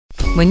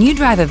When you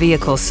drive a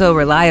vehicle so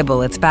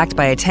reliable it's backed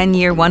by a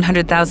 10-year,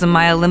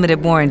 100,000-mile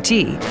limited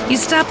warranty, you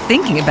stop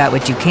thinking about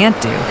what you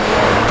can't do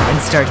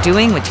and start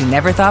doing what you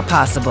never thought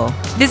possible.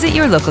 Visit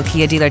your local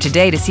Kia dealer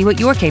today to see what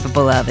you're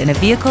capable of in a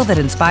vehicle that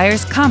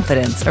inspires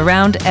confidence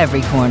around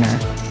every corner.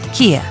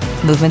 Kia,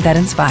 movement that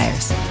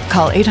inspires.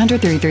 Call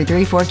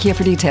 800-333-4KIA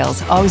for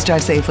details. Always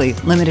drive safely.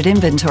 Limited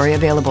inventory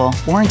available.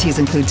 Warranties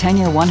include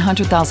 10-year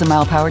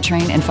 100,000-mile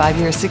powertrain and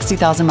 5-year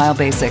 60,000-mile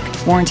basic.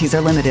 Warranties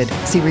are limited.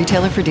 See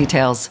retailer for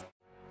details.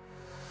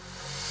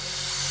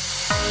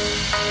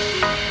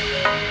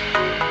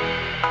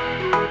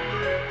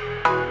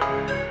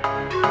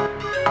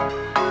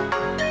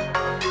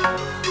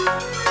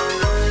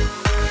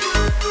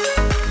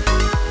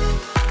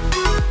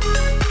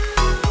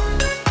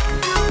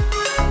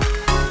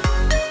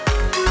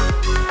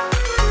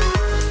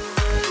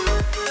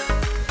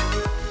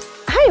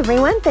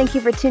 Everyone, thank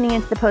you for tuning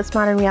into the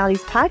Postmodern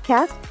Realities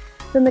podcast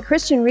from the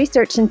Christian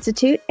Research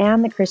Institute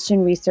and the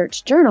Christian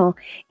Research Journal.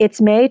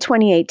 It's May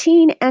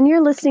 2018, and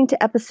you're listening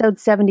to episode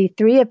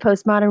 73 of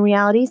Postmodern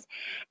Realities,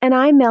 and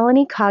I'm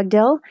Melanie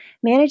Cogdill,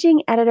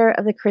 managing editor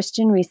of the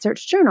Christian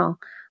Research Journal.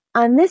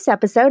 On this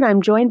episode,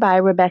 I'm joined by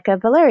Rebecca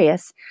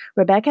Valerius.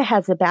 Rebecca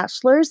has a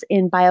bachelor's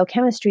in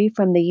biochemistry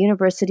from the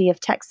University of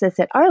Texas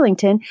at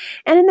Arlington,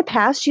 and in the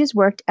past, she has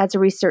worked as a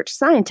research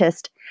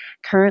scientist.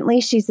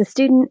 Currently, she's a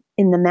student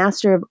in the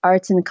Master of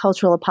Arts in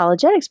Cultural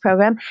Apologetics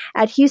program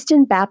at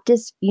Houston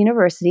Baptist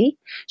University.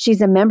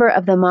 She's a member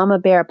of the Mama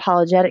Bear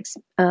Apologetics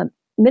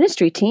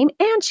ministry team,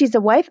 and she's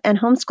a wife and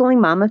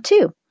homeschooling mom of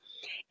 2.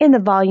 In the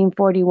Volume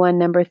 41,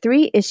 Number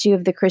 3 issue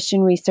of the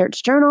Christian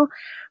Research Journal,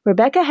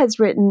 Rebecca has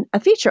written a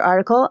feature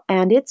article,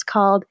 and it's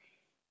called,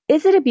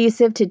 "Is It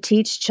Abusive to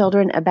Teach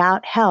Children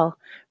About Hell?"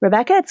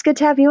 Rebecca, it's good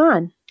to have you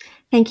on.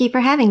 Thank you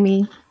for having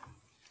me.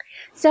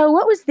 So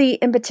what was the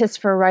impetus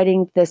for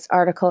writing this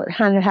article? It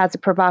kind of has a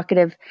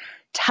provocative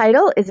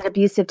title. Is it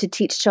abusive to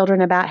teach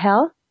children about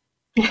hell?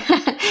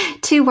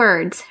 2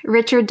 words,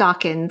 Richard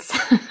Dawkins.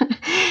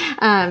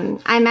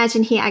 I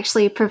imagine he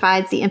actually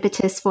provides the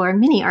impetus for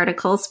many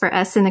articles for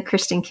us in the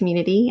Christian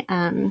community.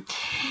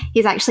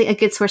 He's actually a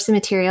good source of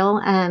material.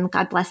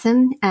 God bless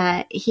him.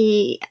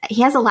 He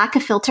has a lack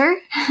of filter,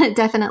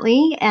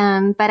 definitely.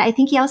 But I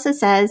think he also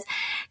says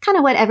kind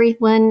of what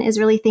everyone is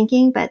really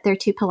thinking, but they're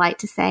too polite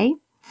to say.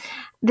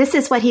 This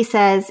is what he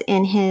says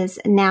in his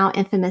now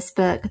infamous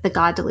book, The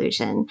God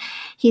Delusion.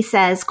 He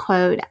says,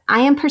 quote,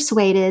 "I am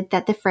persuaded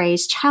that the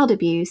phrase child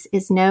abuse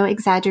is no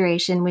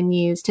exaggeration when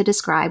used to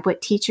describe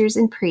what teachers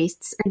and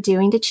priests are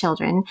doing to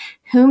children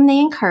whom they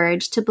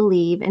encourage to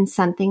believe in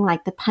something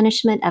like the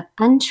punishment of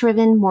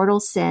unshriven mortal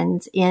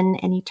sins in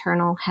an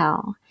eternal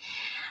hell."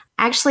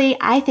 Actually,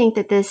 I think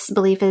that this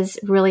belief is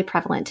really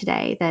prevalent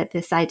today, that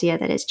this idea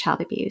that it's child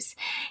abuse.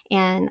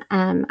 And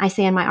I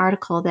say in my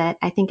article that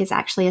I think is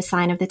actually a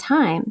sign of the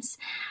times.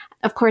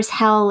 Of course,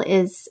 hell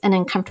is an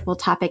uncomfortable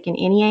topic in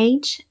any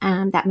age.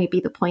 That may be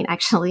the point,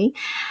 actually.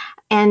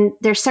 And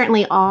there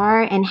certainly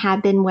are and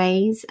have been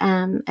ways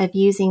of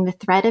using the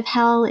threat of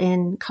hell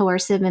in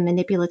coercive and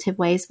manipulative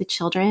ways with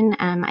children.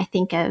 I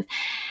think of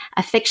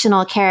a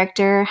fictional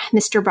character,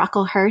 Mr.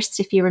 Brocklehurst,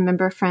 if you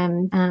remember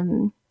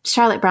from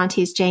Charlotte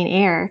Bronte's Jane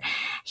Eyre.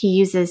 He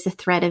uses the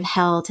threat of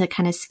hell to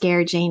kind of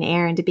scare Jane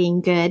Eyre into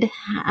being good.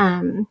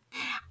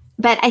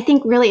 But I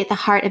think really at the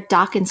heart of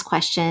Dawkins'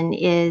 question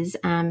is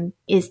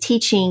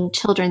teaching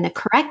children the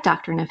correct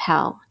doctrine of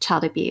hell,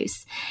 child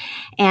abuse.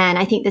 And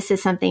I think this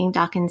is something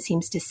Dawkins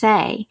seems to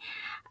say.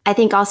 I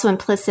think also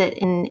implicit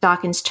in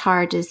Dawkins'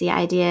 charge is the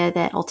idea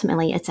that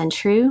ultimately it's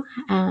untrue.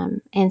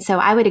 And so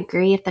I would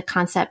agree if the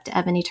concept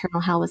of an eternal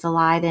hell was a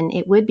lie, then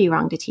it would be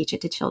wrong to teach it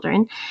to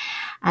children.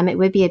 It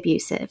would be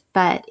abusive.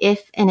 But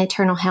if an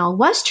eternal hell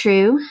was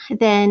true,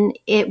 then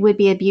it would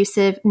be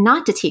abusive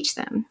not to teach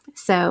them.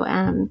 So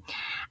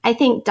I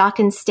think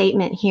Dawkins'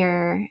 statement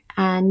here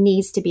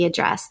needs to be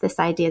addressed, this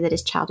idea that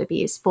it's child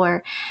abuse.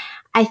 For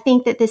I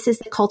think that this is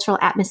the cultural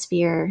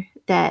atmosphere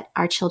that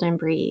our children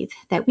breathe,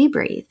 that we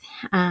breathe.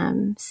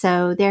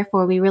 So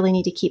therefore, we really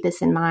need to keep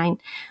this in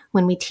mind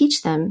when we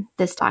teach them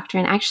this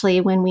doctrine,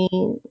 actually, when we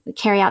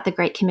carry out the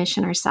Great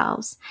Commission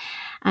ourselves,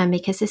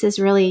 because this is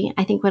really,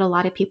 I think, what a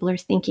lot of people are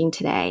thinking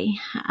today.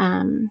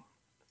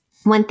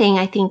 One thing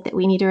I think that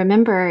we need to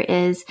remember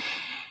is,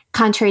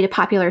 contrary to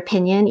popular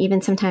opinion,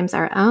 even sometimes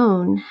our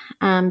own,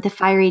 the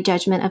fiery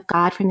judgment of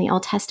God from the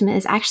Old Testament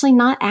is actually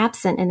not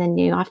absent in the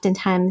New.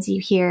 Oftentimes you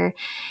hear,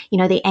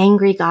 the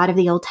angry God of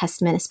the Old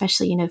Testament,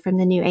 especially, from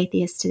the new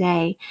atheists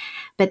today,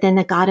 but then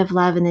the God of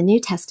love in the New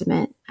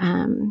Testament.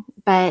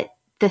 But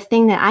the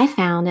thing that I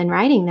found in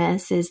writing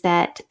this is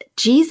that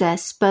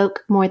Jesus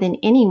spoke more than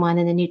anyone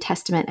in the New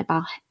Testament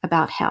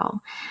about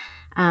hell,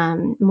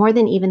 more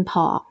than even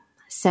Paul.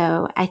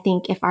 So I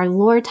think if our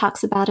Lord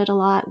talks about it a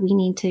lot, we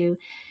need to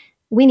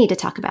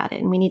talk about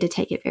it, and we need to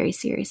take it very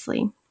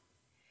seriously.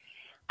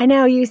 I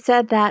know you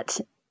said that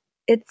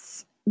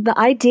it's the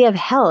idea of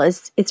hell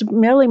it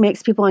merely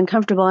makes people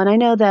uncomfortable. And I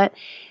know that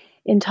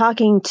in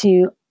talking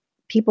to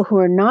people who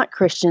are not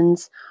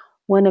Christians,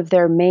 one of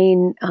their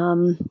main,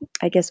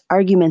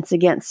 arguments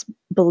against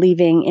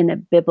believing in a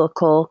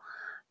biblical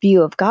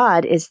view of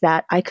God is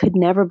that I could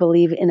never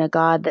believe in a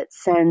God that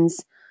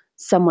sends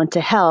someone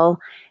to hell.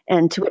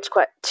 And to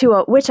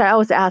which I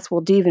always ask,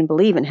 well, do you even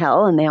believe in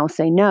hell? And they all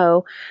say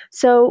no.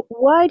 So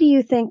why do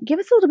you think, give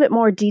us a little bit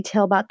more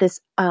detail about this,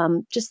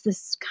 just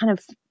this kind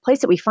of place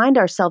that we find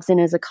ourselves in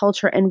as a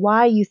culture, and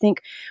why you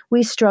think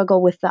we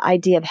struggle with the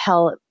idea of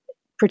hell,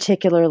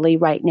 particularly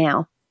right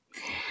now?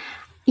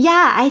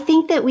 Yeah, I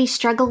think that we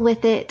struggle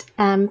with it,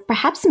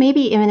 perhaps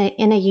maybe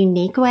in a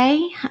unique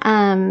way.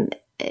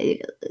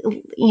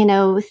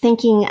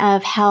 Thinking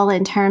of hell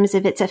in terms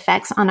of its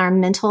effects on our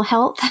mental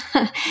health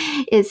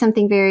is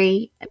something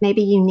very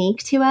maybe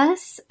unique to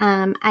us.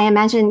 I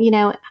imagine,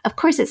 of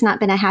course, it's not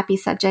been a happy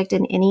subject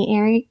in any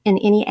area, in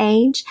any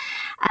age,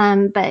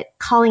 but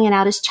calling it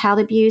out as child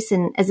abuse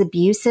and as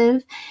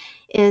abusive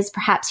is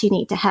perhaps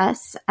unique to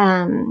us.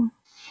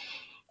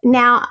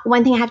 Now,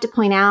 one thing I have to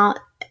point out,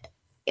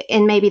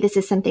 and maybe this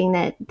is something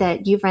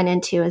that you've run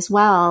into as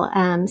well,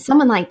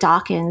 someone like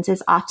Dawkins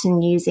is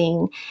often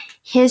using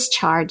his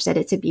charge that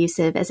it's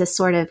abusive as a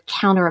sort of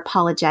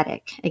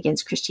counter-apologetic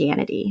against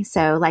Christianity.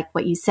 So like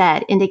what you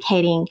said,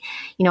 indicating,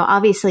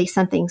 obviously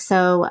something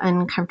so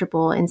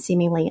uncomfortable and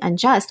seemingly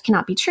unjust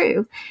cannot be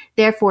true.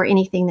 Therefore,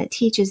 anything that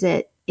teaches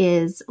it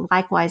is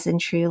likewise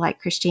untrue, like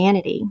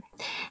Christianity.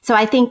 So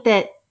I think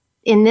that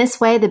in this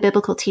way, the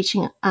biblical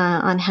teaching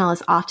on hell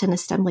is often a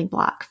stumbling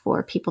block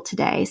for people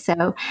today.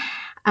 So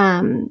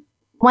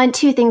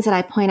two things that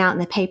I point out in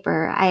the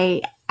paper,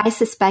 I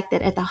suspect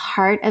that at the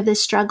heart of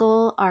this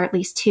struggle are at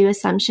least two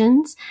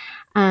assumptions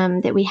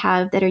that we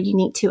have that are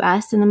unique to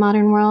us in the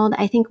modern world.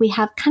 I think we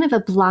have kind of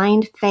a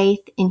blind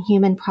faith in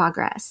human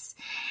progress.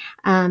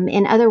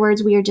 In other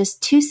words, we are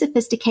just too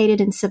sophisticated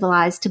and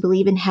civilized to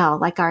believe in hell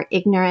like our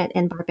ignorant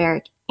and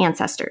barbaric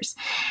ancestors.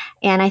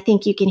 And I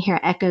think you can hear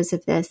echoes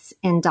of this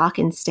in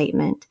Dawkins'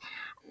 statement.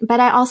 But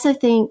I also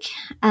think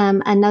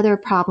another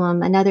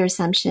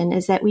assumption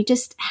is that we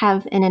just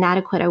have an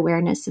inadequate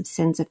awareness of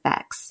sin's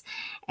effects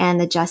and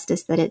the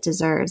justice that it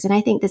deserves. And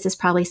I think this is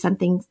probably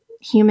something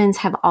humans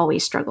have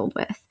always struggled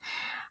with.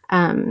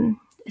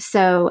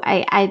 So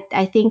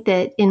I think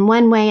that in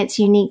one way it's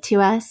unique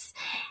to us.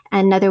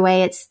 Another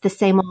way it's the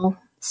same old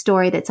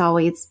story that's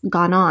always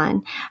gone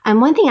on.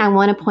 One thing I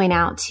want to point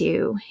out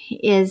too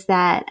is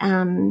that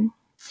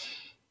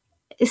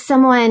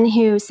someone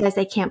who says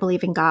they can't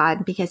believe in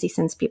God because he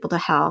sends people to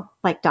hell,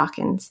 like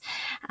Dawkins,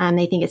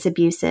 they think it's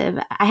abusive.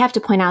 I have to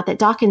point out that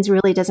Dawkins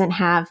really doesn't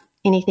have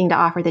anything to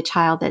offer the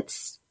child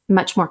that's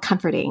much more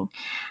comforting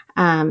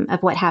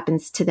of what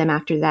happens to them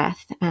after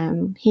death.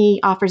 He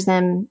offers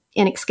them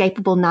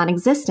inescapable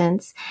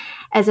non-existence,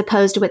 as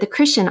opposed to what the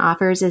Christian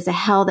offers is a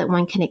hell that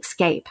one can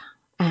escape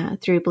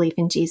through belief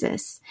in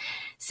Jesus.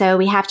 So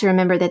we have to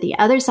remember that the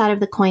other side of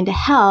the coin to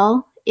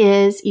hell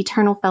is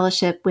eternal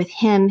fellowship with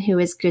him who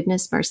is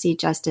goodness, mercy,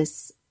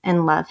 justice,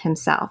 and love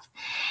himself.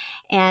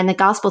 And the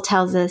gospel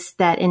tells us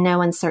that in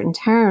no uncertain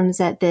terms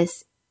that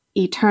this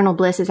eternal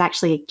bliss is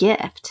actually a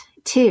gift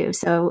too.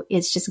 So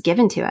it's just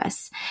given to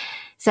us.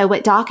 So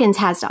what Dawkins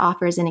has to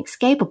offer is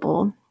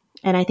inescapable.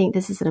 And I think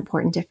this is an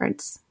important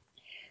difference.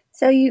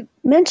 So you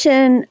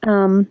mentioned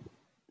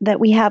that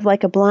we have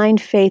like a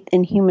blind faith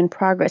in human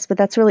progress, but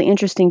that's really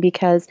interesting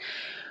because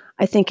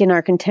I think in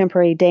our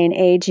contemporary day and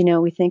age,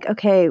 we think,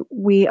 okay,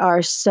 we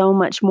are so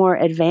much more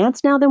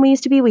advanced now than we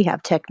used to be. We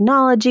have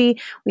technology,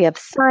 we have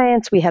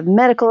science, we have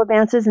medical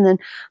advances. And then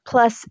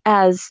plus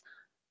as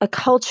a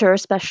culture,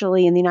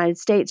 especially in the United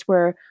States,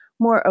 we're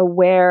more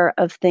aware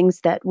of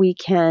things that we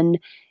can,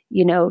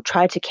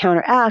 try to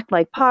counteract,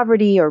 like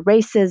poverty or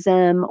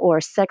racism or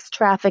sex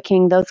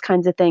trafficking, those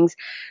kinds of things.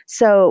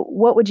 So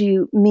what would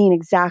you mean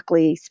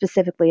exactly,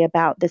 specifically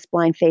about this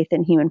blind faith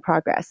in human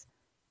progress?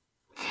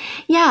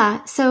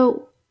 Yeah.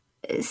 So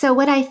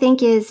what I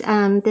think is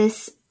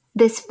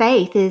this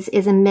faith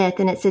is a myth,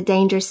 and it's a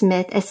dangerous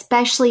myth,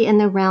 especially in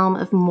the realm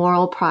of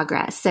moral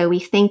progress. So we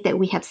think that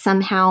we have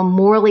somehow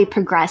morally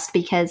progressed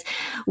because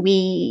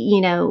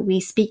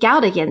we speak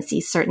out against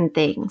these certain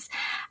things.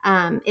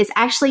 It's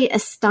actually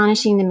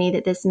astonishing to me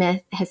that this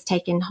myth has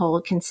taken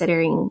hold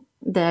considering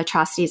the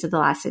atrocities of the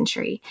last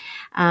century.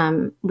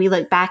 We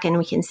look back and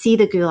we can see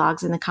the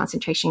gulags and the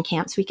concentration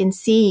camps. We can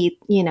see,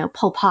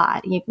 Pol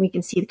Pot. We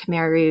can see the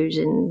Khmer Rouge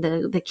and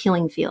the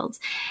killing fields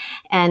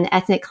and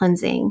ethnic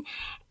cleansing.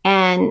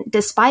 And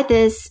despite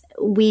this,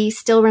 we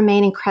still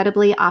remain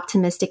incredibly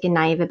optimistic and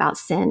naive about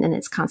sin and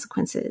its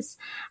consequences.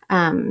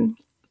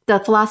 The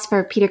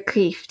philosopher Peter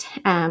Kreeft,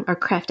 or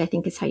Kreeft, I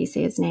think is how you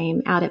say his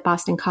name, out at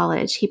Boston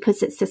College, he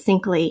puts it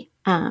succinctly.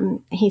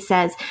 He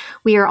says,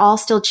 "We are all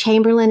still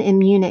Chamberlain in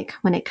Munich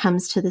when it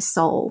comes to the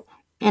soul."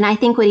 And I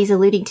think what he's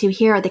alluding to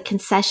here are the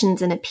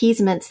concessions and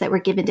appeasements that were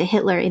given to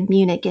Hitler in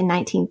Munich in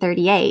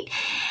 1938.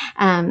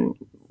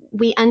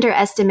 we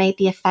underestimate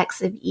the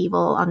effects of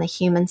evil on the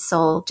human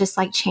soul, just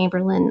like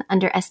Chamberlain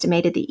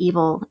underestimated the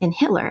evil in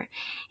Hitler.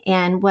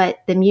 And what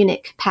the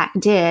Munich Pact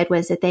did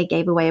was that they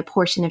gave away a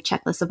portion of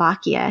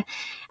Czechoslovakia,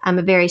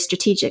 a very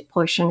strategic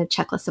portion of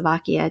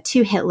Czechoslovakia,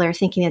 to Hitler,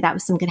 thinking that that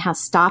was going to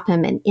stop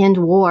him and end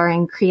war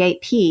and create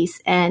peace.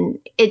 And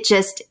it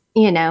just,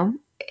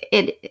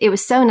 it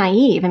was so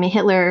naive. I mean,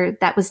 Hitler,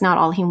 that was not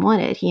all he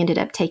wanted. He ended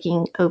up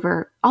taking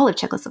over all of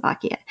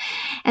Czechoslovakia.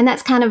 And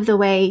that's kind of the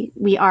way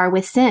we are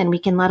with sin. We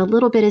can let a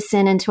little bit of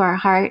sin into our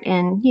heart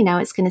and,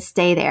 it's going to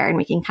stay there and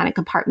we can kind of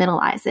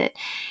compartmentalize it.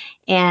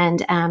 And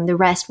the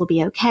rest will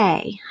be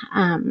okay.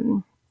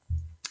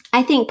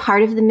 I think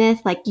part of the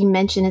myth, like you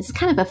mentioned, is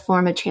kind of a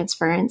form of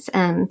transference.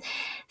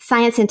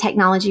 Science and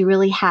technology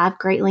really have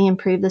greatly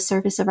improved the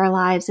surface of our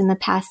lives in the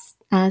past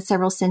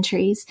several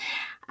centuries.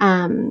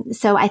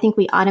 So I think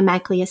we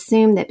automatically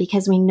assume that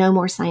because we know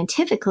more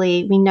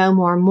scientifically, we know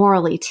more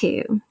morally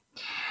too.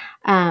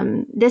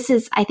 This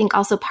is, I think,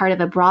 also part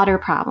of a broader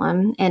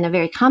problem and a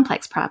very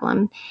complex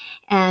problem.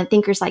 And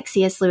thinkers like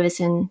C.S. Lewis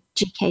and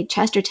G.K.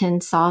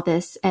 Chesterton saw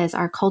this as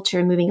our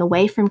culture moving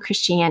away from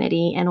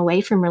Christianity and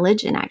away from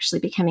religion, actually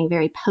becoming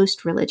very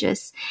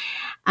post-religious,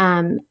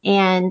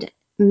 and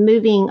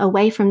moving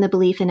away from the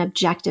belief in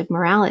objective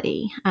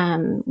morality.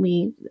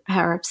 We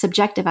are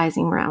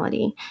subjectivizing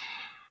morality.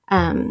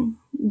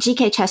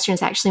 G.K. Chesterton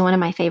is actually one of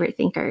my favorite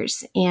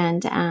thinkers,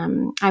 and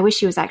I wish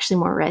he was actually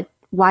more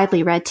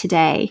widely read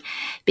today,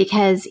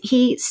 because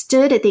he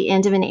stood at the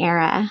end of an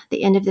era,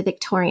 the end of the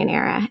Victorian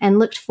era, and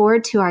looked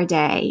forward to our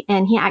day,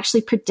 and he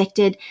actually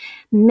predicted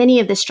many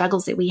of the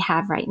struggles that we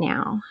have right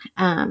now.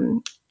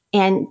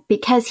 And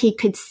because he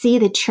could see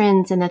the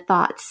trends and the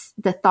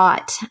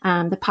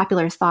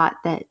popular thought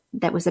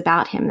that was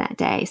about him that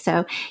day.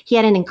 So he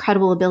had an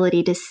incredible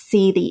ability to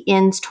see the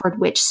ends toward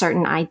which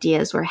certain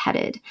ideas were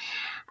headed.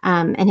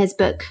 And his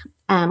book,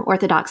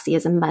 Orthodoxy,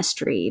 is a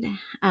must read.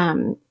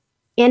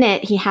 In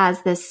it, he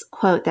has this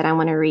quote that I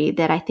want to read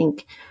that I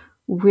think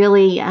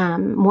really,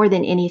 more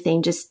than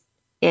anything, just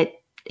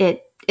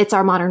it's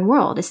our modern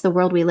world. It's the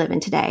world we live in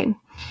today.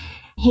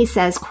 He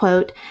says,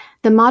 quote,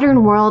 "The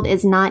modern world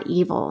is not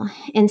evil.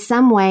 In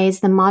some ways,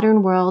 the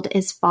modern world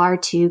is far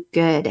too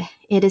good.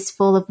 It is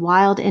full of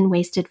wild and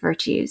wasted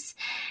virtues.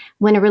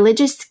 When a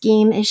religious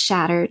scheme is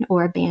shattered,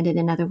 or abandoned,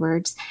 in other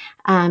words,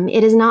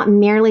 it is not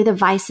merely the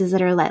vices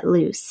that are let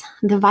loose.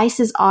 The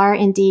vices are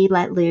indeed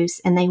let loose,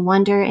 and they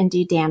wander and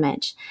do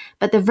damage.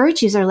 But the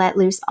virtues are let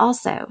loose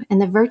also,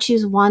 and the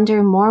virtues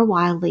wander more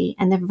wildly,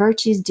 and the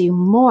virtues do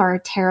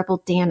more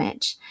terrible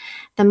damage.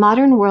 The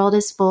modern world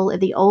is full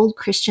of the old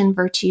Christian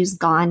virtues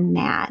gone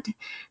mad.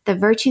 The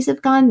virtues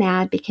have gone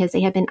mad because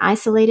they have been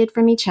isolated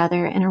from each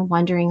other and are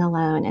wandering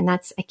alone." And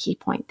that's a key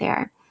point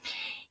there.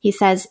 He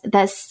says,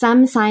 "Thus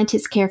some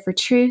scientists care for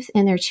truth,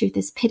 and their truth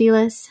is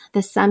pitiless.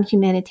 Thus some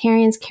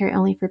humanitarians care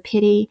only for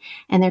pity,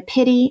 and their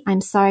pity, I'm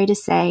sorry to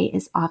say,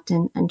 is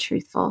often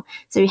untruthful."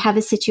 So you have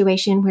a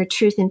situation where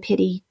truth and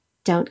pity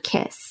don't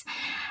kiss.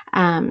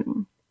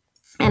 And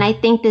I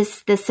think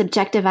this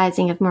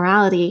subjectivizing of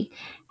morality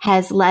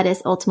has led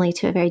us ultimately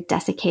to a very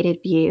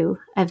desiccated view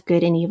of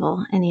good and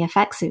evil and the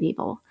effects of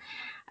evil.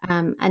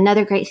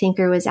 Another great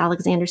thinker was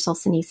Alexander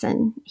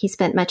Solzhenitsyn. He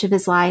spent much of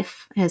his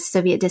life as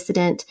Soviet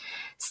dissident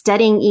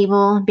studying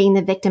evil, being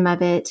the victim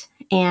of it.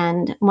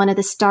 And one of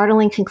the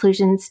startling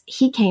conclusions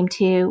he came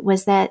to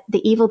was that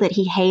the evil that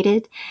he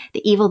hated,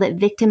 the evil that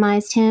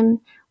victimized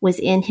him, was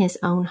in his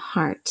own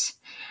heart.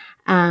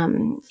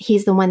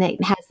 He's the one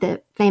that has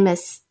the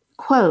famous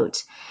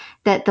quote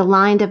that the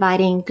line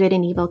dividing good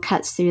and evil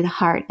cuts through the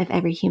heart of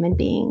every human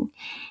being.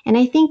 And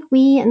I think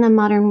we in the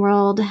modern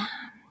world,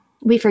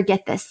 we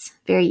forget this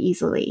very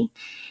easily.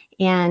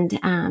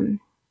 And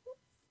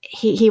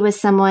he was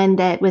someone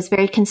that was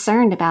very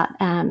concerned about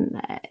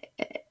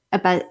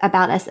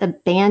us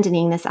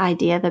abandoning this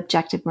idea of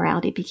objective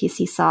morality, because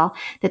he saw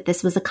that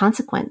this was a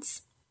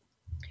consequence.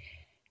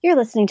 You're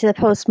listening to the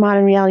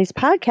Postmodern Realities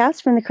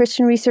podcast from the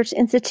Christian Research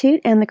Institute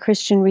and the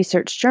Christian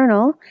Research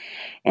Journal.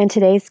 And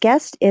today's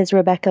guest is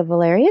Rebecca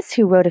Valerius,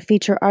 who wrote a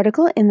feature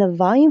article in the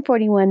Volume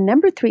 41,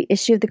 Number 3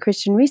 issue of the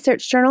Christian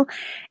Research Journal.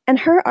 And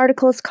her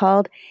article is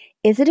called,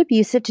 "Is It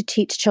Abusive to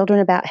Teach Children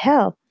About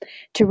Hell?"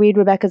 To read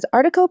Rebecca's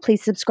article,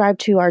 please subscribe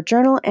to our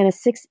journal, and a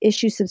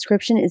 6-issue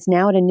subscription is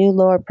now at a new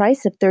lower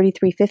price of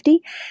 $33.50.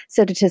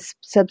 So to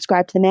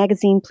subscribe to the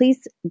magazine,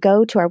 please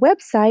go to our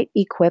website,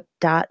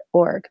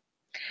 equip.org.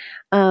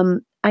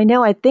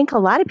 I think a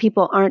lot of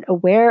people aren't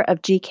aware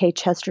of G.K.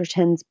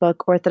 Chesterton's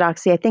book,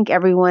 Orthodoxy. I think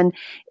everyone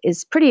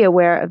is pretty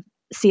aware of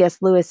C.S.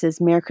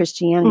 Lewis's Mere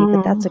Christianity,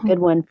 but that's a good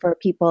one for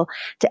people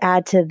to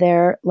add to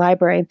their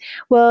library.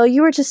 Well,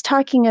 you were just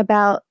talking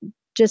about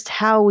just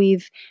how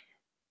we've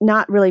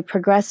not really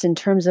progressed in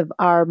terms of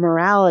our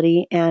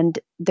morality, and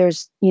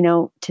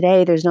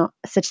today there's no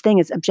such thing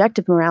as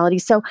objective morality.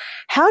 So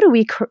how do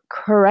we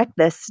correct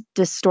this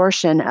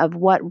distortion of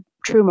what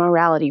true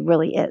morality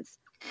really is?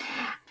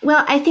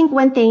 Well, I think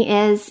one thing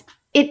is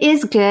It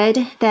is good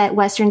that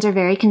Westerns are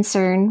very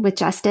concerned with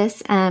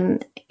justice.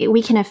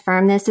 We can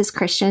affirm this as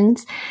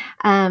Christians.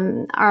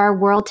 Our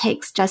world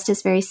takes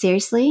justice very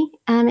seriously,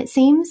 it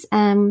seems.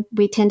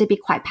 We tend to be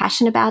quite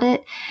passionate about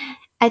it.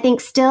 I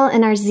think still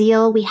in our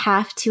zeal, we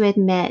have to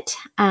admit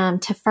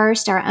to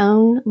first our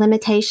own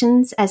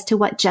limitations as to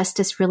what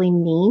justice really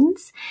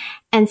means.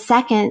 And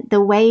second,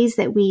 the ways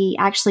that we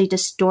actually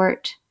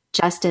distort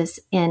justice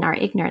in our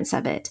ignorance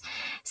of it.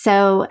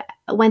 So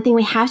one thing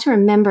we have to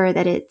remember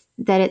that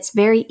it's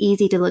very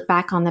easy to look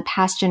back on the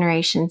past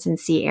generations and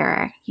see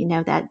error,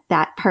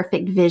 that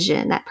perfect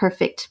vision, that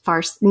perfect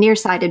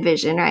nearsighted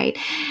vision, right?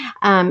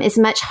 It's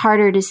much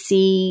harder to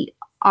see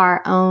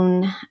our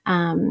own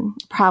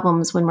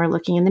problems when we're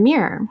looking in the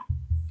mirror.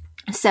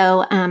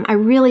 So I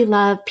really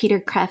love Peter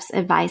Kreff's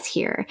advice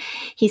here.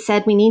 He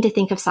said we need to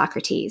think of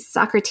Socrates.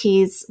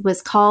 Socrates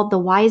was called the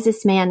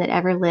wisest man that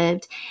ever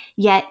lived,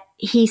 yet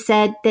he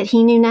said that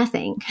he knew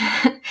nothing.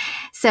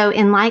 So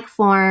in like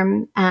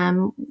form,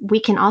 we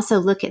can also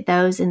look at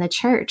those in the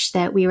church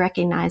that we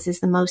recognize as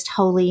the most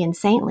holy and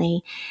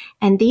saintly.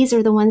 And these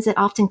are the ones that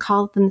often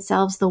call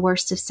themselves the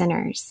worst of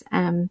sinners.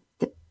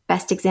 The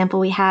best example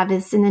we have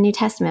is in the New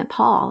Testament,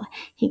 Paul.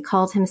 He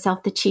called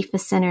himself the chief of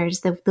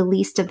sinners, the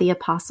least of the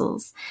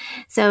apostles.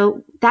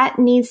 So that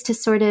needs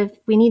to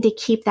we need to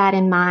keep that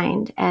in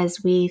mind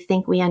as we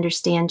think we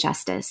understand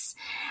justice,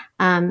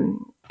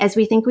 as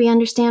we think we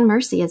understand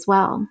mercy as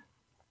well.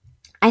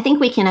 I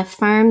think we can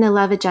affirm the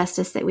love of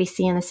justice that we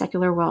see in the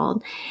secular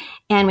world,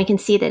 and we can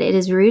see that it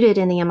is rooted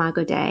in the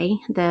Imago Dei,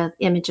 the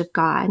image of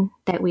God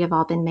that we have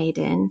all been made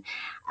in.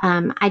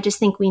 I just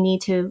think we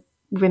need to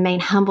remain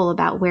humble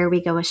about where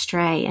we go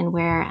astray and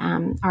where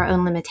our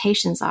own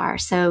limitations are.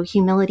 So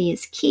humility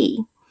is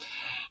key.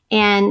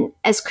 And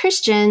as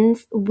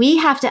Christians, we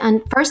have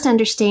to first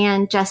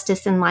understand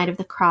justice in light of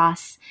the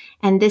cross.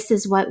 And this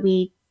is what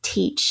we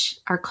teach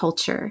our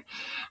culture.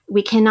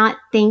 We cannot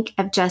think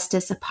of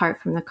justice apart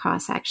from the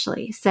cross,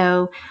 actually.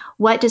 So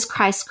what does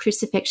Christ's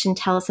crucifixion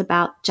tell us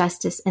about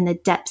justice and the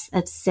depths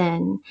of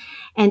sin?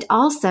 And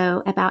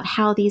also about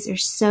how these are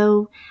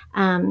so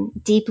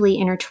deeply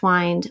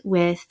intertwined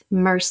with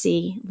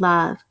mercy,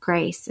 love,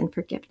 grace, and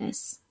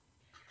forgiveness.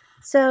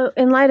 So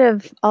in light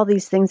of all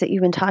these things that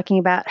you've been talking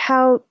about,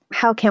 how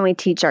can we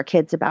teach our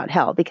kids about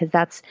hell? Because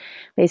that's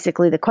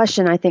basically the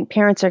question I think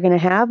parents are going to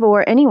have,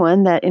 or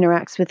anyone that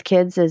interacts with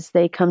kids as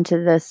they come to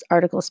this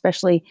article,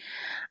 especially,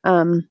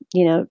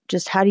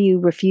 just how do you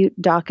refute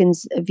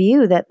Dawkins'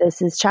 view that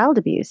this is child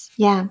abuse?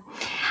 Yeah,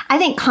 I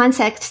think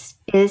context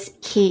is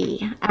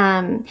key.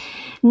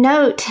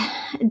 Note,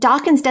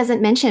 Dawkins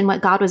doesn't mention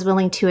what God was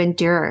willing to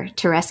endure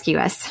to rescue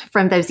us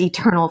from those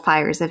eternal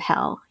fires of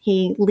hell.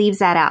 He leaves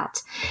that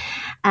out.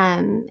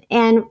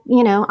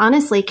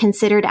 Honestly,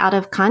 considered out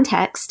of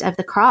context of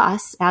the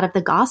cross, out of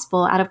the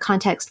gospel, out of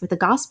context with the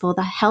gospel,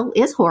 the hell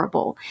is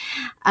horrible.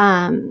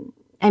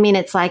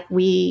 It's like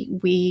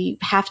we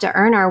have to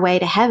earn our way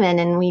to heaven,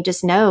 and we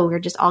just know we're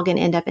just all going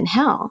to end up in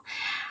hell.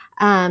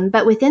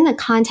 But within the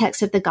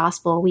context of the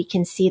gospel, we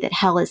can see that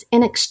hell is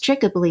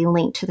inextricably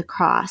linked to the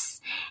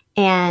cross.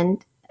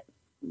 And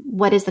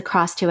what is the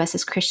cross to us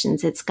as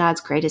Christians? It's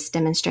God's greatest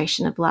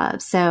demonstration of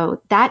love.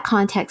 So that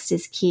context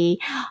is key.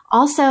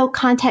 Also,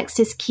 context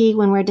is key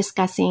when we're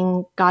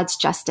discussing God's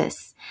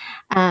justice.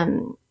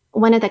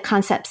 One of the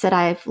concepts that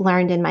I've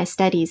learned in my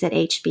studies at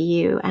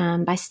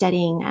HBU by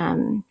studying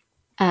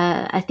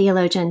a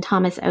theologian,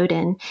 Thomas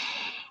Oden,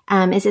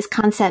 is this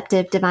concept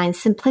of divine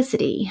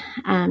simplicity.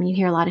 You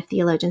hear a lot of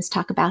theologians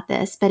talk about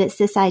this, but it's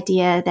this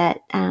idea that,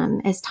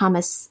 as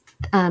Thomas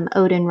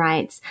Oden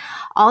writes,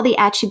 all the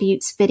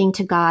attributes fitting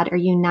to God are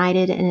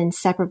united and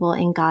inseparable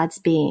in God's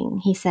being.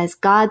 He says,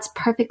 God's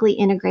perfectly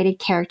integrated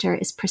character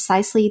is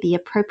precisely the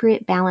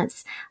appropriate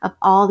balance of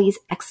all these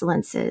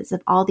excellences,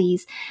 of all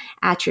these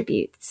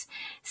attributes.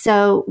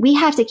 So we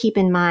have to keep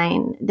in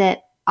mind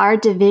that our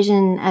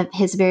division of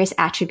his various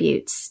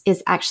attributes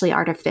is actually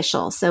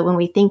artificial. So when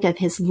we think of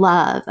his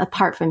love,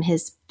 apart from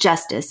his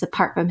justice,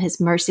 apart from his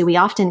mercy, we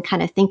often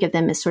kind of think of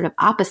them as sort of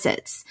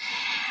opposites.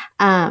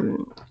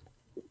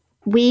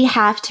 We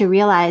have to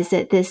realize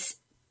that this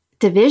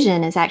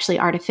division is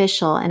actually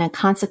artificial and a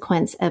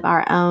consequence of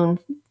our own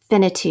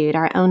finitude,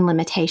 our own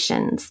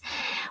limitations.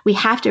 We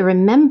have to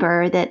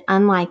remember that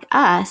unlike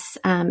us,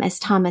 as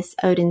Thomas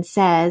Oden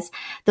says,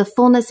 the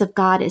fullness of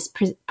God is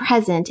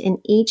present in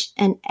each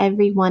and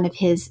every one of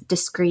his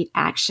discrete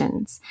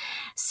actions.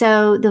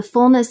 So the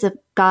fullness of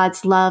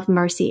God's love,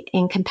 mercy,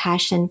 and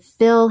compassion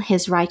fill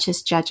his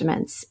righteous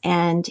judgments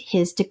and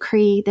his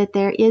decree that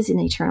there is an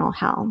eternal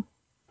hell.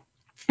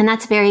 And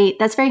that's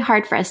very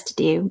hard for us to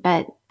do,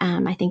 but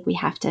I think we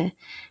have to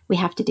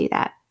do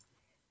that.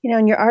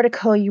 In your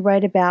article, you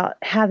write about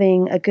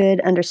having a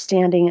good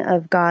understanding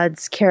of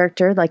God's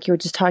character, like you were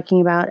just talking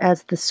about,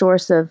 as the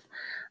source of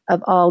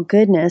all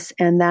goodness,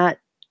 and that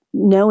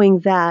knowing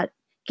that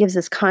gives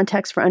us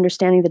context for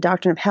understanding the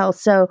doctrine of hell.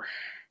 So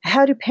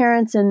how do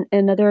parents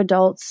and other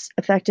adults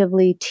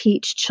effectively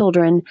teach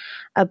children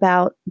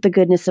about the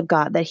goodness of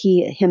God, that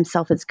He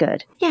Himself is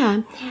good?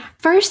 Yeah.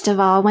 First of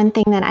all, one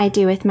thing that I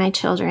do with my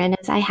children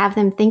is I have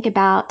them think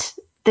about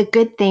the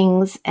good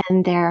things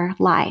in their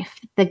life,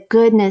 the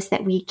goodness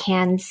that we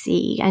can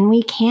see, and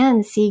we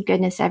can see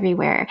goodness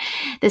everywhere.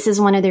 This is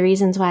one of the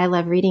reasons why I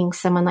love reading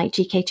someone like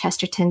G.K.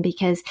 Chesterton,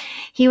 because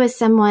he was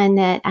someone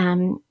that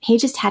he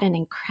just had an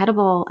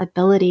incredible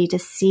ability to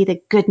see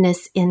the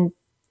goodness in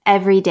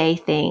everyday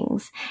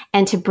things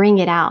and to bring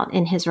it out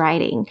in his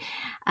writing.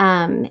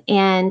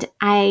 And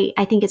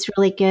I think it's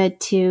really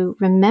good to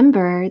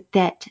remember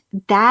that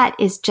that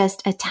is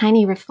just a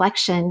tiny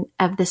reflection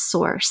of the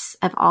source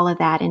of all of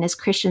that. And as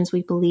Christians,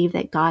 we believe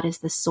that God is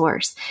the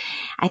source.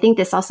 I think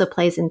this also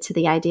plays into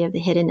the idea of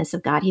the hiddenness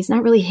of God. He's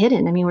not really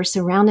hidden. I mean, we're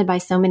surrounded by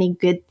so many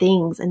good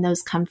things, and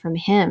those come from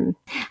Him.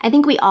 I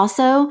think we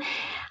also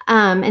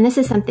and this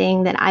is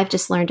something that I've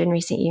just learned in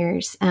recent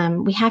years.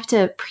 We have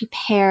to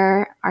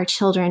prepare our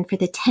children for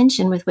the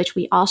tension with which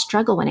we all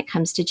struggle when it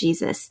comes to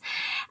Jesus.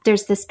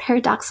 There's this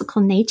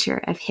paradoxical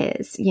nature of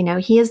His. You know,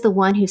 He is the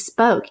one who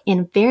spoke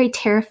in very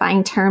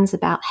terrifying terms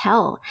about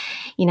hell,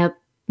 you know,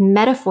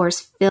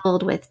 metaphors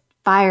filled with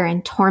fire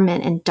and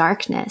torment and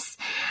darkness.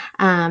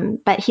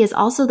 But He is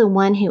also the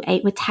one who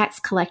ate with tax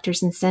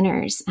collectors and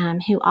sinners,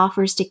 who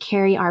offers to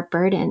carry our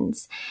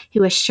burdens,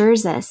 who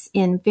assures us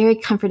in very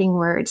comforting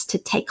words to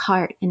take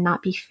heart and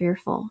not be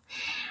fearful.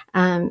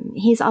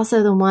 He's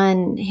also the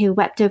one who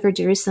wept over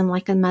Jerusalem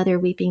like a mother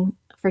weeping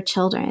for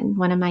children.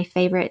 One of my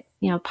favorite,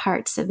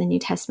 parts of the New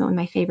Testament, one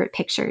of my favorite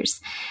pictures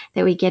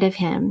that we get of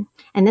Him.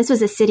 And this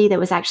was a city that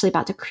was actually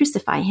about to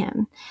crucify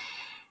Him.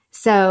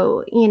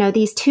 So,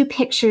 these two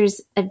pictures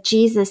of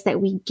Jesus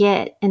that we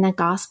get in the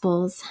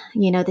Gospels,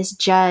 this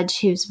judge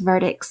whose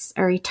verdicts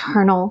are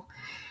eternal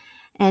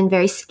and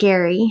very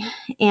scary,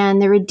 and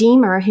the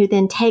Redeemer who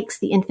then takes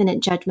the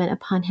infinite judgment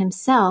upon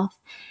Himself,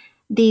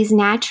 these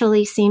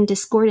naturally seem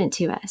discordant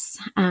to us.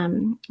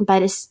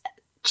 But as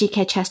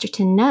G.K.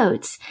 Chesterton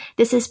notes,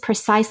 this is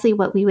precisely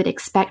what we would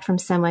expect from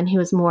someone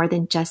who is more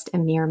than just a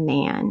mere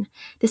man.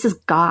 This is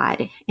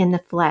God in the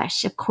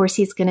flesh. Of course,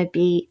 He's going to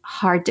be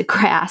hard to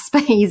grasp.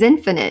 He's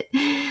infinite.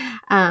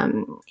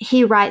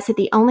 He writes that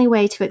the only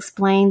way to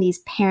explain these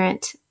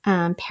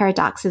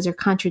paradoxes or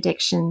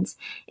contradictions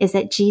is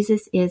that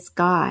Jesus is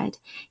God.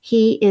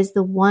 He is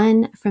the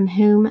one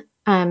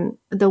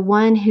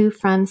who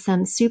from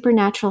some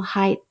supernatural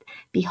height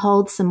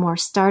beholds some more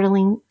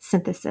startling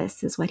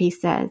synthesis, is what he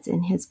says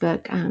in his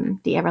book,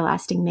 The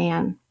Everlasting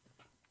Man.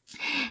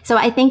 So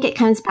I think it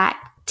comes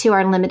back to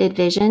our limited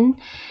vision,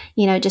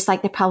 just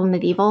like the problem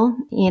of evil,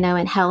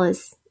 and hell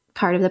is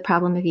part of the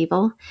problem of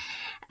evil.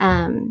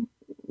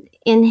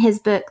 In his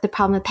book, The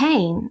Problem of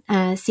Pain,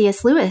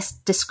 C.S. Lewis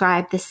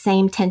described the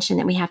same tension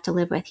that we have to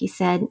live with.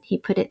 He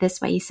put it this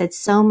way, he said,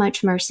 so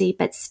much mercy,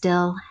 but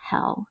still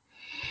hell.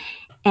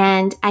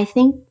 And I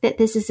think that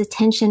this is a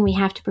tension we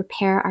have to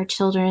prepare our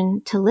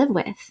children to live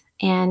with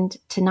and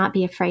to not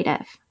be afraid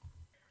of.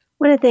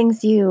 One of the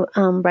things you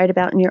write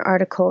about in your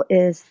article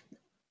is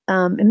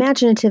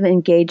imaginative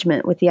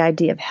engagement with the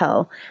idea of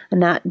hell,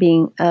 and that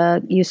being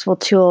a useful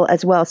tool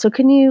as well. So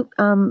can you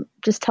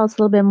just tell us a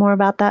little bit more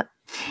about that?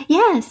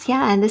 Yes,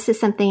 yeah. And this is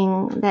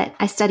something that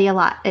I study a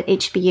lot at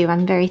HBU.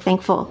 I'm very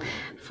thankful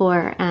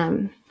for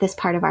this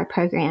part of our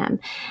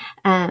program.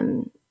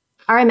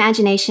 Our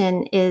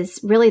imagination is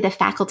really the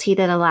faculty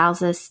that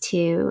allows us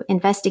to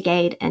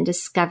investigate and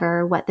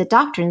discover what the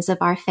doctrines of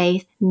our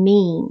faith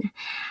mean.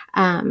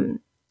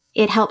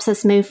 It helps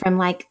us move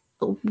from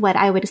what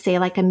I would say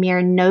like a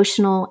mere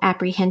notional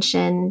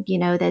apprehension,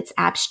 that's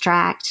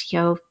abstract,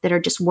 that are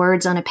just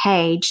words on a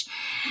page,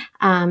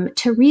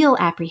 to real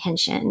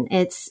apprehension.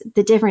 It's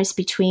the difference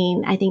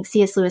between, I think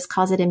C.S. Lewis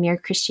calls it a mere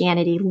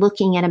Christianity,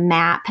 looking at a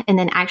map and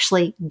then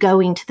actually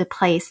going to the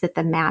place that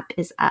the map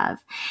is of.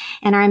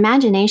 And our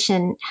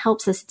imagination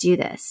helps us do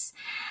this.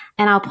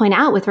 And I'll point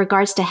out with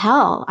regards to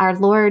hell, our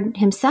Lord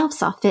Himself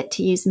saw fit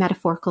to use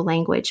metaphorical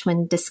language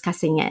when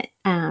discussing it,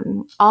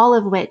 all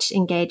of which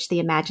engage the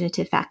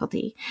imaginative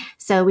faculty.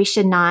 So we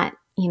should not,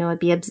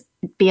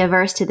 be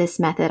averse to this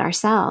method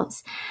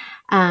ourselves.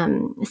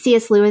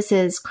 C.S.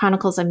 Lewis's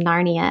Chronicles of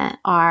Narnia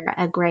are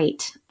a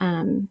great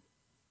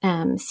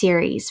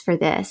series for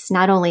this,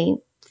 not only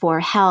for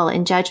hell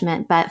and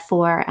judgment, but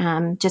for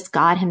just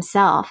God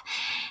Himself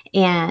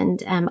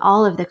and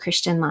all of the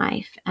Christian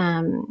life.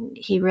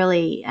 He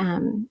really,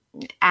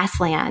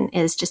 Aslan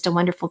is just a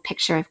wonderful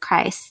picture of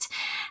Christ.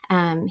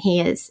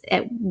 He is,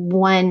 at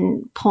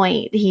one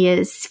point, he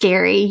is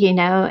scary,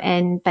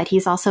 but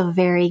he's also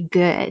very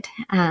good.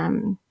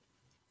 The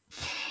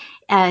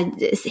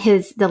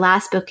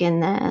last book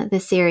in the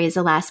series,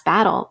 The Last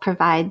Battle,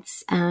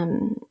 provides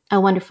a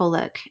wonderful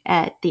look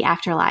at the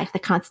afterlife,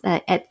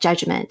 at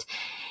judgment.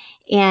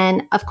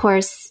 And of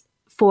course,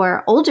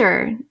 for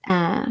older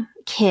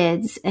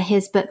kids,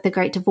 his book, The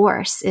Great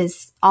Divorce,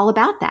 is all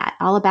about that,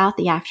 all about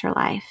the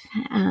afterlife.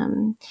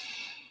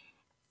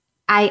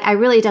 I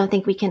really don't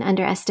think we can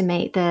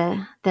underestimate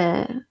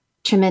the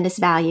tremendous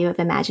value of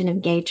imaginative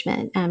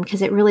engagement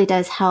because it really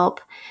does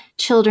help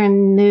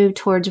children move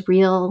towards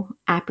real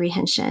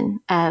apprehension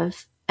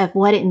of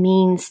what it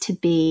means to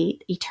be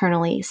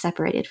eternally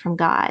separated from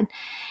God.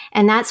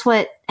 And that's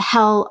what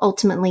hell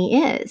ultimately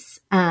is.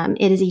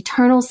 It is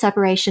eternal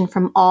separation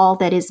from all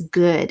that is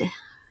good,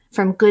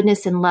 from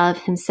goodness and love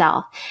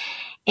himself.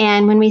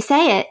 And when we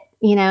say it,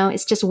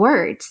 it's just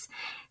words.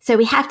 So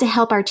we have to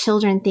help our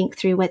children think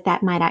through what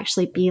that might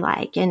actually be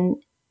like. And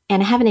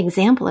I have an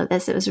example of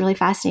this. It was really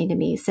fascinating to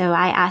me. So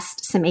I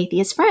asked some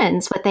atheist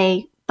friends what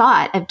they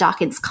thought of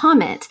Dawkins'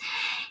 comment,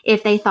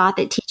 if they thought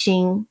that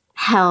teaching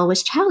hell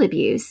was child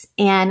abuse.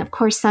 And of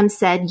course, some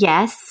said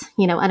yes,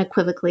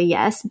 unequivocally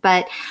yes.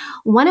 But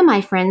one of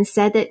my friends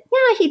said that,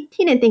 he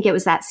didn't think it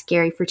was that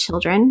scary for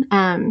children.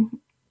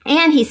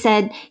 And he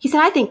said,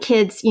 I think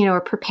kids, are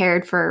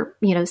prepared for,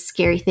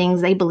 scary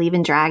things. They believe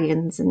in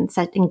dragons and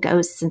such, and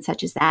ghosts and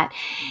such as that.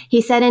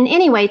 He said, and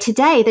anyway,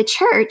 today the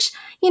church,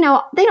 they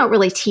don't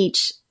really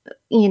teach,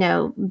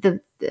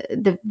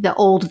 the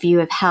old view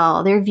of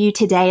hell. Their view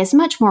today is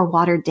much more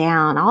watered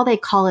down. All they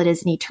call it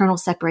is an eternal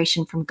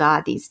separation from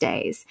God these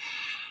days.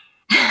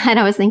 And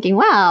I was thinking,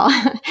 wow,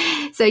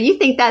 so you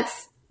think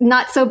that's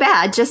not so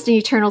bad, just an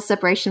eternal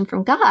separation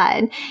from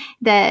God,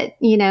 that,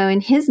 in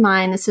his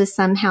mind, this was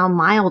somehow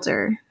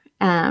milder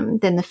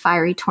than the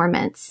fiery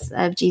torments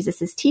of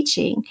Jesus's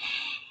teaching.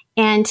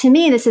 And to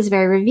me, this is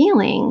very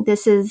revealing.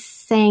 This is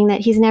saying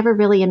that he's never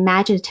really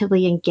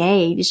imaginatively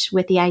engaged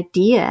with the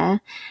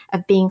idea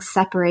of being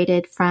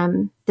separated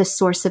from the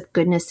source of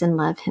goodness and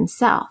love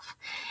himself.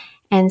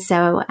 And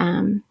so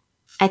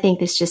I think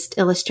this just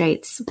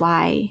illustrates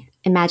why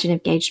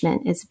imaginative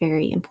engagement is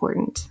very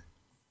important.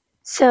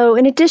 So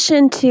in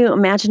addition to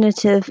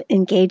imaginative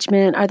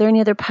engagement, are there any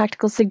other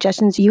practical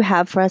suggestions you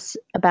have for us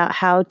about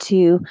how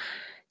to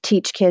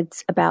teach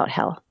kids about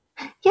hell?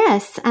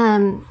 Yes.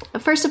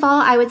 First of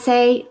all, I would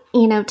say,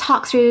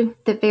 talk through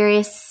the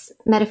various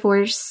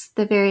metaphors,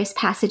 the various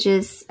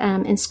passages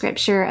in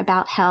Scripture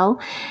about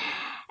hell.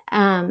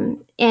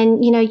 And,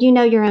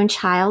 your own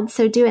child,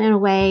 so do it in a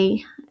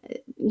way,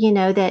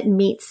 that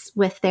meets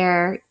with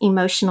their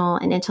emotional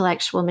and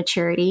intellectual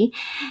maturity,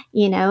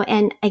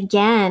 and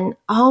again,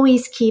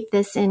 always keep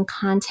this in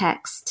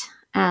context,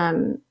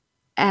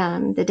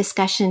 the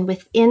discussion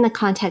within the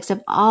context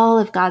of all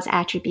of God's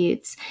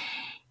attributes,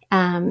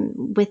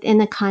 within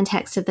the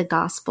context of the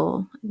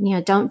gospel.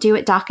 Don't do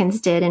what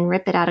Dawkins did and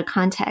rip it out of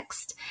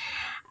context.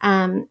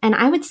 And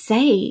I would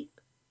say,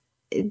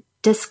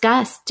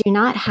 discuss, do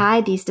not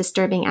hide these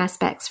disturbing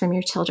aspects from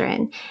your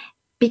children,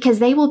 because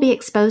they will be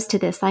exposed to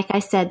this. Like I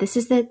said, this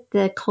is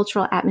the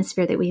cultural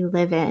atmosphere that we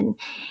live in.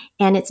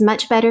 And it's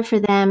much better for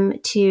them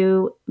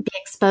to be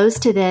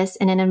exposed to this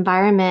in an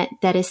environment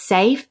that is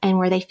safe and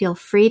where they feel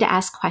free to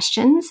ask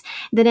questions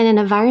than in an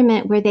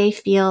environment where they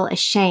feel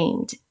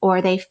ashamed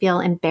or they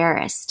feel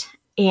embarrassed.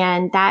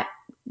 And that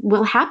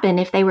will happen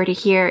if they were to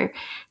hear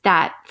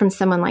that from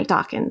someone like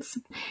Dawkins.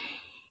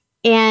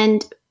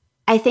 And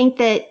I think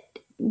that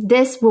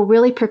this will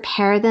really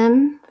prepare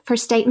them for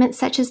statements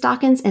such as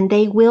Dawkins, and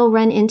they will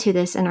run into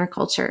this in our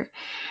culture.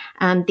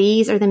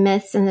 These are the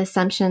myths and the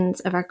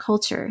assumptions of our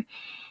culture.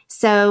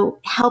 So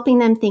helping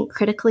them think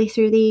critically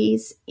through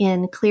these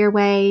in clear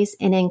ways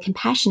and in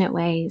compassionate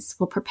ways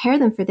will prepare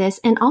them for this,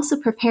 and also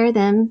prepare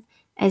them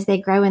as they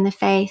grow in the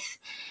faith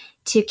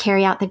to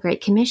carry out the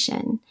Great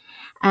Commission.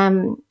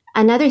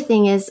 Another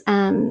thing is,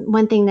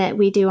 one thing that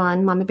we do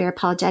on Mama Bear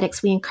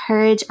Apologetics, we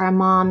encourage our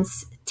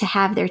moms to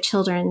have their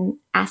children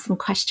ask them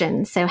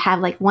questions. So have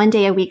like one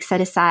day a week set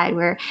aside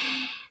where,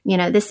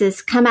 this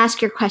is come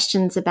ask your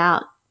questions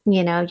about,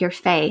 your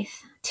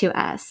faith to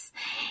us.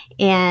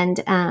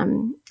 And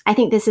I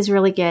think this is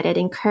really good. It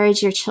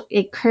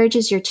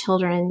encourages your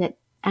children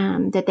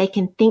that they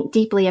can think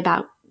deeply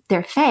about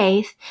their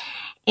faith.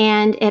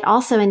 And it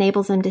also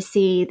enables them to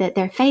see that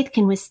their faith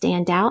can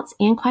withstand doubts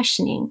and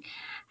questioning.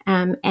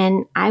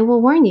 And I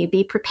will warn you,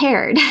 be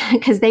prepared,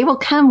 because they will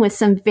come with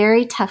some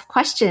very tough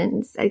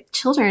questions.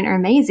 Children are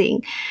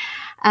amazing.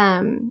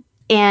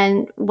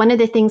 And one of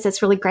the things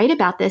that's really great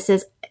about this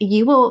is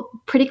you will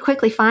pretty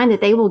quickly find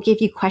that they will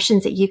give you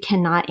questions that you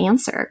cannot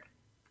answer.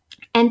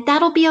 And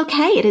that'll be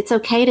okay. It's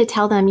okay to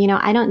tell them,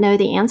 I don't know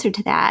the answer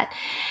to that.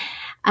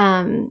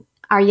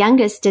 Our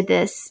youngest did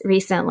this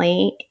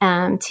recently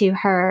to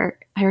her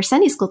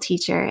Sunday school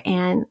teacher,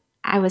 and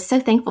I was so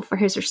thankful for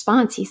his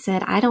response. He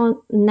said, I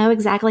don't know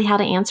exactly how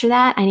to answer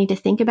that. I need to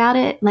think about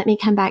it. Let me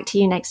come back to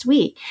you next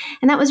week.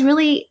 And that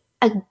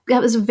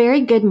was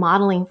very good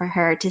modeling for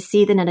her to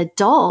see that an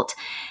adult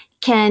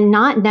can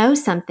not know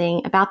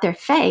something about their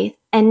faith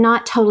and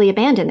not totally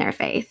abandon their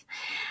faith.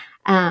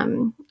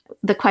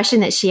 The question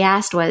that she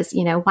asked was,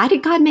 why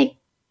did God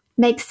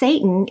make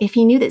Satan if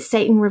he knew that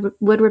Satan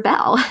would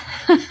rebel?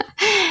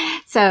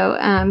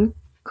 So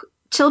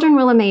children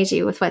will amaze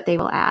you with what they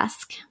will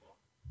ask.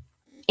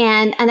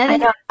 And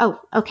another,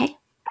 okay.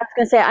 I was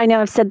going to say, I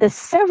know I've said this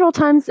several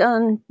times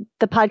on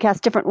the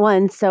podcast, different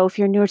ones. So if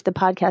you're newer to the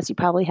podcast, you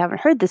probably haven't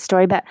heard this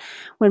story. But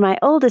when my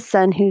oldest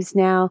son, who's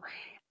now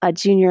a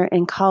junior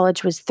in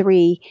college, was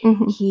 3,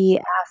 he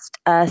asked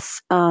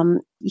us,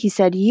 he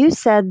said, you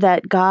said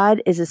that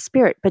God is a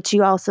spirit, but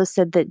you also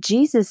said that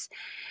Jesus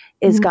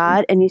is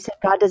God, and you said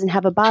God doesn't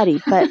have a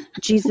body, but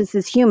Jesus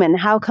is human.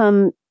 How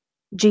come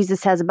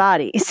Jesus has a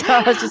body? So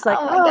I was just like,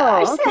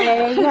 oh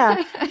okay,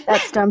 yeah,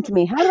 that stumped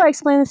me. How do I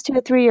explain this to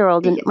a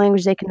 3-year-old in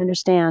language they can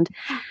understand?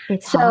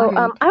 It's so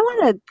hard. I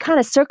want to kind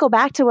of circle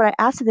back to what I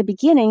asked at the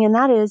beginning, and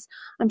that is,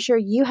 I'm sure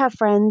you have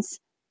friends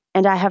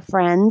and I have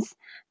friends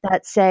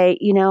that say,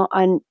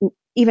 on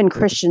even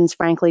Christians,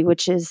 frankly,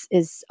 which is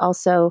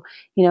also,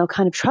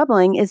 kind of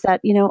troubling, is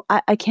that,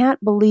 I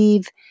can't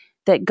believe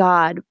that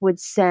God would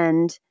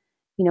send,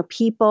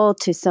 people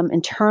to some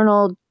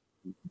internal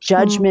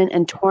judgment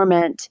and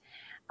torment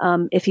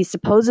if he's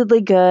supposedly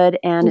good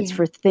and it's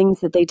for things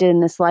that they did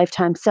in this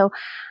lifetime. So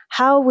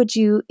how would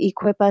you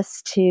equip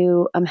us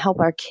to help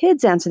our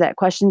kids answer that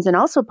questions? And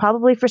also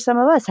probably for some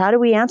of us, how do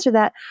we answer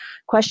that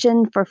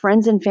question for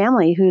friends and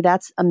family who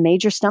that's a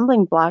major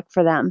stumbling block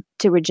for them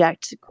to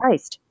reject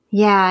Christ?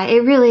 Yeah,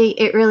 it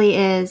really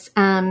is.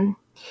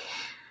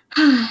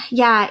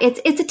 Yeah,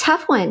 it's a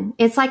tough one.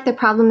 It's like the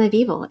problem of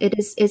evil.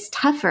 It's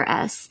tough for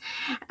us.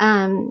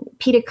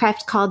 Peter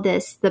Kreeft called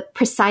this the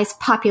precise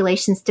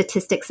population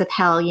statistics of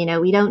hell.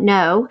 We don't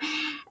know.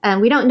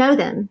 We don't know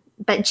them.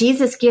 But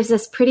Jesus gives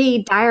us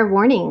pretty dire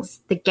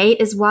warnings. The gate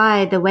is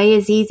wide, the way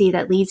is easy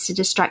that leads to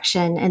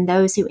destruction, and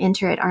those who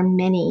enter it are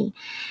many.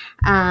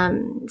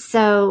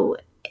 So,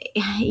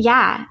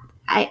 yeah,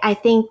 I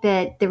think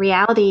that the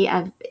reality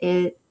of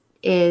it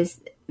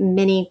is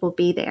many will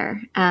be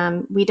there.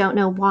 We don't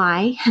know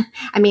why.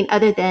 I mean,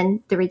 other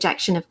than the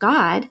rejection of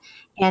God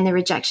and the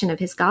rejection of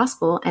his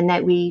gospel, and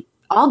that we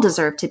all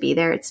deserve to be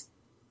there. It's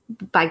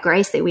by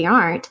grace that we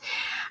aren't.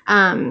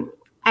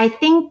 I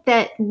think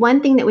that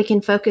one thing that we can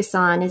focus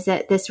on is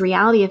that this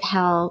reality of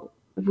hell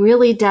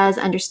really does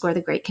underscore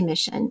the Great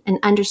Commission and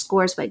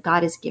underscores what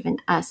God has given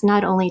us,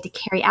 not only to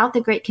carry out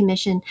the Great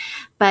Commission,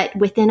 but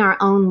within our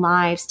own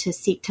lives to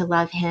seek to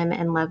love him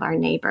and love our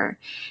neighbor.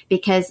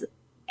 Because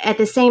at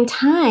the same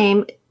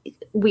time,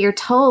 we are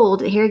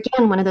told, here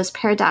again, one of those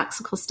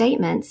paradoxical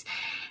statements,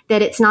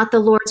 that it's not the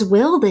Lord's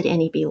will that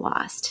any be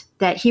lost,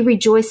 that he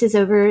rejoices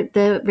over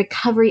the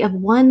recovery of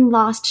one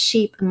lost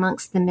sheep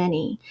amongst the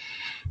many.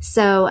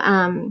 So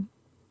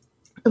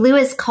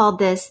Lewis called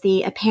this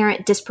the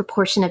apparent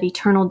disproportion of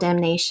eternal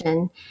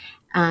damnation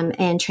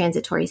and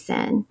transitory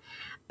sin.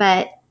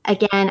 But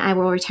again, I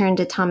will return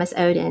to Thomas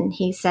Oden.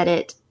 He said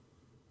it.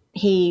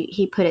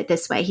 He put it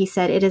this way. He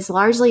said, it is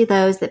largely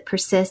those that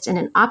persist in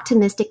an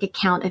optimistic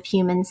account of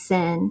human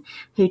sin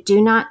who do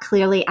not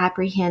clearly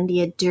apprehend the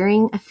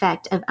enduring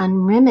effect of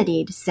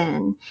unremedied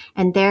sin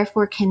and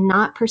therefore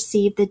cannot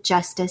perceive the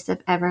justice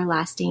of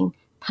everlasting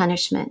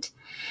punishment.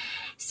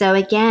 So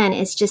again,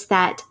 it's just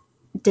that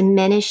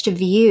diminished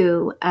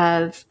view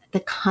of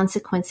the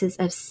consequences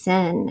of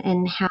sin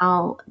and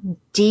how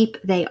deep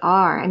they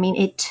are. I mean,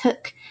 it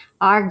took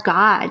our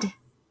God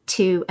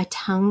to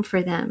atone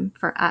for them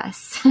for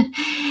us.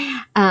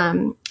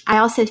 I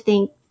also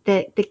think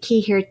that the key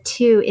here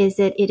too is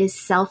that it is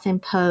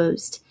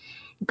self-imposed.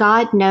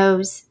 God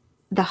knows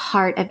the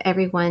heart of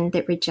everyone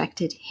that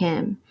rejected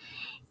him.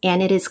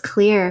 And it is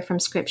clear from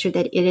scripture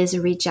that it is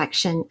a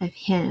rejection of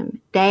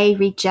him. They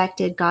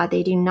rejected God.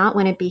 They do not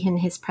want to be in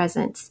his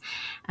presence.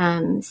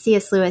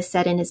 C.S. Lewis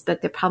said in his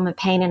book, The Problem of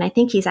Pain, and I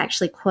think he's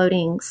actually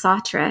quoting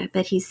Sartre,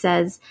 but he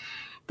says,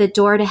 the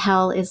door to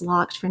hell is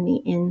locked from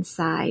the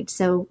inside.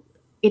 So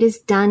it is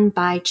done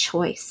by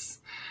choice.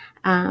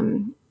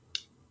 And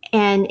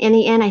in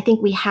the end, I think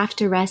we have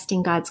to rest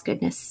in God's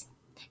goodness.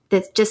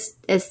 That just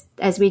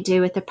as we do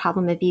with the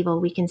problem of evil,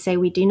 we can say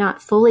we do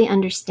not fully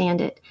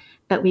understand it,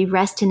 but we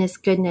rest in his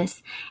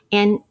goodness.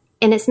 And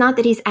it's not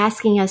that he's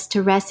asking us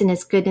to rest in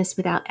his goodness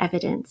without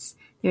evidence.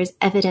 There's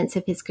evidence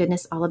of his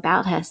goodness all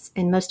about us.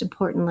 And most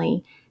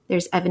importantly,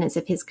 there's evidence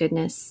of his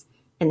goodness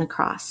in the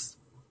cross.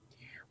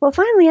 Well,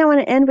 finally, I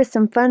want to end with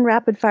some fun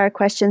rapid fire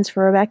questions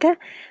for Rebecca.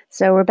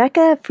 So,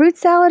 Rebecca, fruit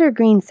salad or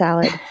green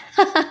salad?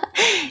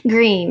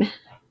 Green.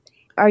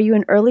 Are you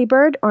an early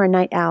bird or a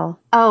night owl?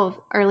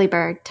 Oh, early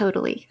bird,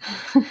 totally.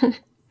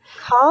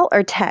 Call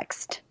or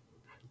text?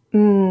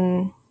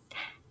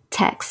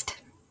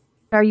 Text.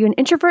 Are you an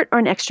introvert or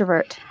an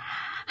extrovert?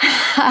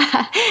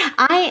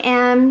 I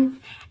am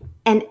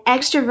an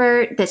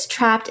extrovert that's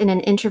trapped in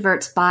an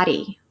introvert's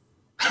body.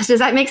 Does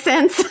that make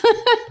sense?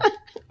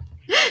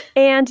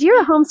 And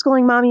you're a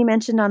homeschooling mom you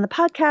mentioned on the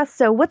podcast.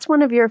 So what's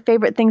one of your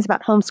favorite things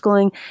about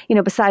homeschooling,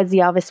 besides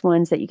the obvious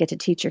ones that you get to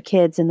teach your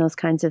kids and those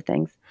kinds of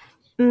things?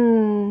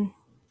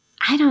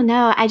 I don't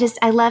know.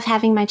 I love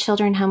having my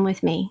children home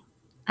with me.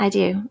 I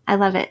do. I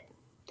love it.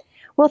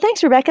 Well,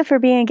 thanks, Rebecca, for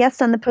being a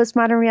guest on the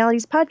Postmodern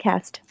Realities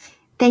podcast.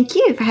 Thank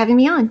you for having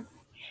me on.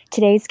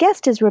 Today's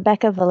guest is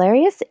Rebecca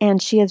Valerius,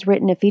 and she has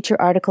written a feature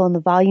article in the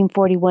Volume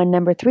 41,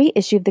 Number 3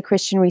 issue of the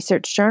Christian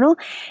Research Journal,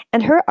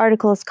 and her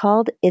article is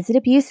called, Is It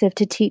Abusive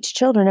to Teach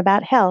Children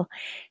About Hell?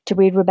 To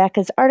read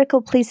Rebecca's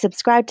article, please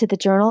subscribe to the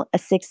journal. A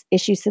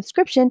 6-issue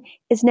subscription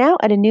is now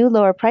at a new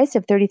lower price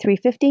of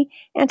 $33.50,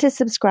 and to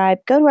subscribe,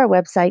 go to our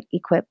website,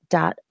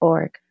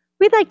 equip.org.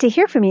 We'd like to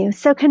hear from you,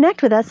 so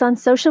connect with us on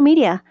social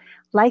media.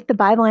 Like the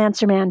Bible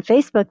Answer Man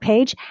Facebook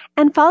page,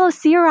 and follow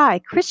CRI,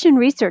 Christian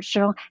Research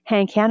Journal,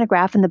 Hank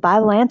Hanegraaff, and the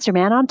Bible Answer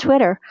Man on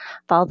Twitter.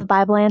 Follow the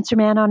Bible Answer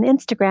Man on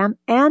Instagram,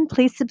 and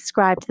please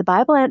subscribe to the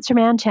Bible Answer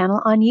Man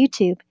channel on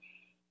YouTube.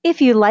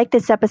 If you like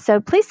this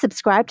episode, please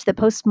subscribe to the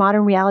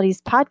Postmodern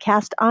Realities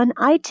podcast on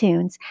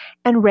iTunes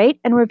and rate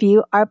and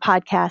review our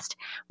podcast.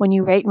 When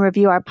you rate and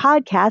review our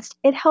podcast,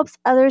 it helps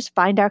others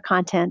find our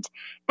content.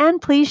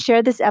 And please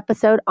share this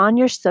episode on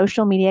your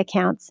social media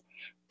accounts.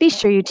 Be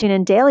sure you tune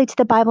in daily to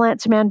the Bible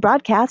Answer Man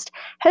broadcast,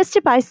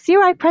 hosted by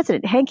CRI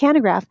President Hank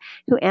Hanegraaff,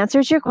 who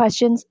answers your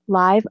questions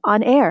live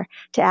on air.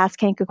 To ask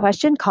Hank a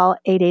question, call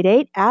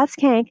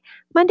 888-ASK-HANK,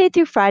 Monday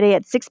through Friday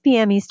at 6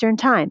 p.m. Eastern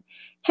Time.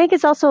 Hank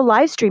is also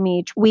live streaming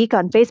each week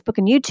on Facebook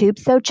and YouTube,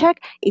 so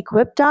check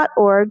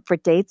equip.org for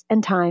dates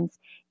and times.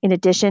 In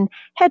addition,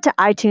 head to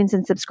iTunes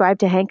and subscribe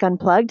to Hank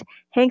Unplugged,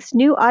 Hank's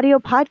new audio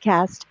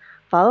podcast.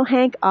 Follow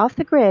Hank Off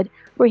the Grid,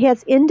 where he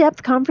has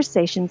in-depth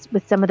conversations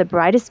with some of the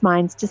brightest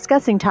minds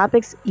discussing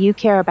topics you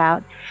care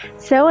about.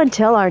 So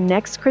until our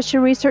next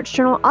Christian Research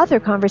Journal author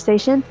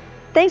conversation,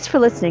 thanks for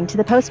listening to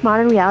the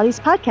Postmodern Realities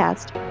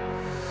podcast.